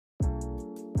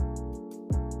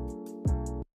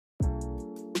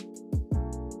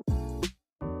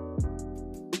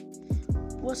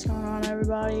What's going on,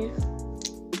 everybody?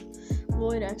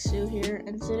 Void Xu here,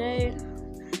 and today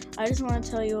I just want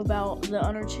to tell you about the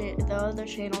other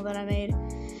channel that I made.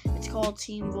 It's called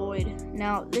Team Void.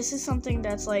 Now, this is something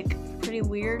that's like pretty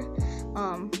weird.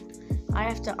 I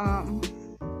have to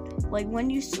like when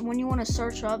you want to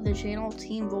search up the channel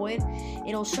Team Void,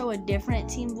 it'll show a different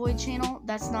Team Void channel.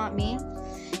 That's not me.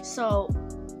 So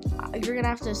you're gonna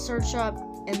have to search up.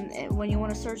 And when you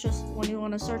want to search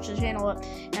the channel up,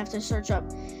 you have to search up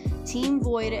Team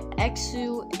Void,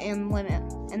 Xu, and Limit,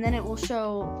 and then it will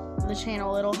show the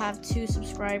channel. It'll have 2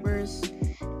 subscribers,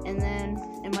 and then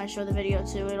it might show the video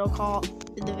too.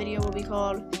 The video will be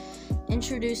called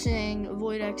Introducing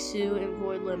Void Xu and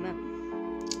Void Limit.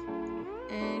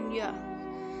 And yeah,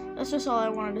 that's just all I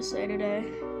wanted to say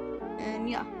today. And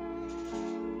yeah,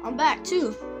 I'm back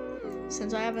too,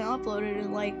 since I haven't uploaded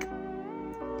in like.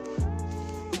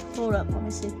 Hold up, let me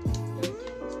see.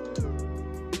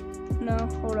 No,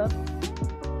 hold up.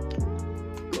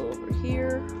 Go over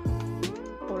here.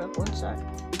 Hold up one sec.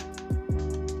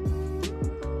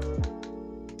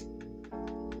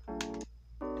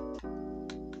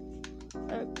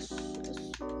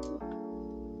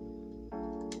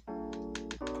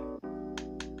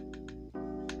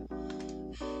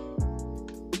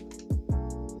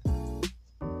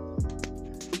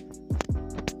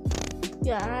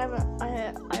 Yeah, and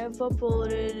I have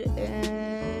uploaded,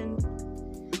 and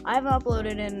I haven't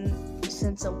uploaded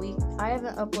since a week. I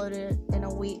haven't uploaded in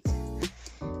a week.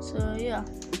 So yeah,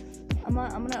 I'm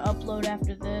gonna upload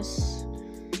after this.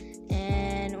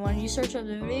 And when you search up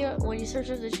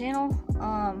the channel,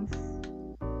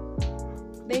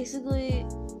 basically,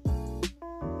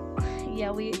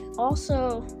 yeah, we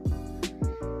also.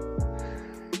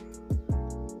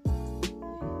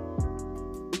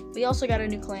 We also got a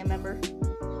new clan member.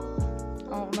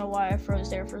 I don't know why I froze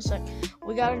there for a sec.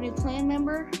 We got a new clan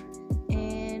member,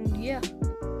 and yeah.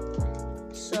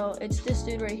 So it's this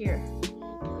dude right here.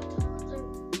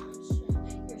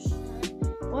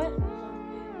 What?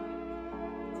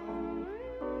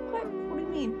 What? What do you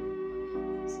mean?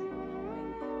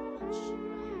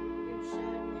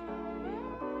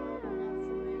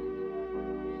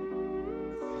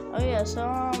 Oh yeah, so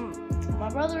my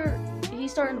brother,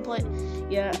 he's starting to play.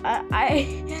 Yeah,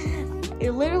 I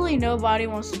literally nobody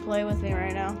wants to play with me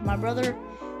right now. My brother,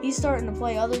 he's starting to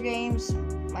play other games.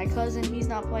 My cousin, he's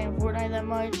not playing Fortnite that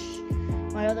much.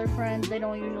 My other friends, they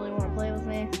don't usually want to play with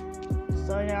me.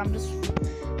 So yeah, I'm just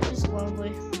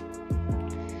lonely.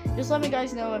 Just let me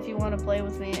guys know if you want to play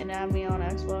with me and add me on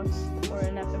Xbox or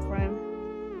an Epic friend.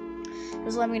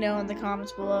 Just let me know in the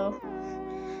comments below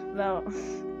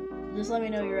Just let me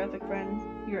know your epic friend,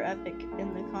 your epic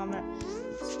in the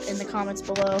comments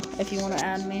below if you want to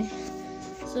add me.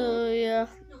 So yeah,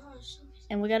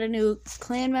 and we got a new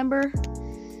clan member,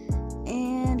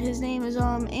 and his name is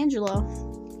Angelo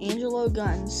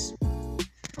Guns.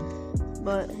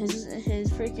 But his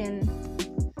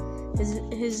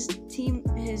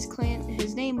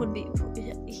name would be.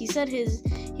 He said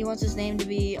he wants his name to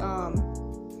be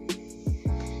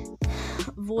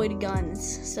Void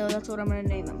Guns. So that's what I'm gonna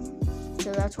name him.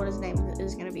 So that's what his name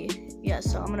is gonna be. Yeah,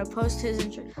 so I'm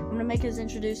gonna make his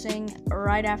introducing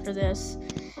right after this,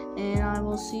 and I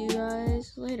will see you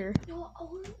guys later.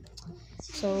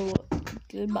 So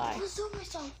goodbye.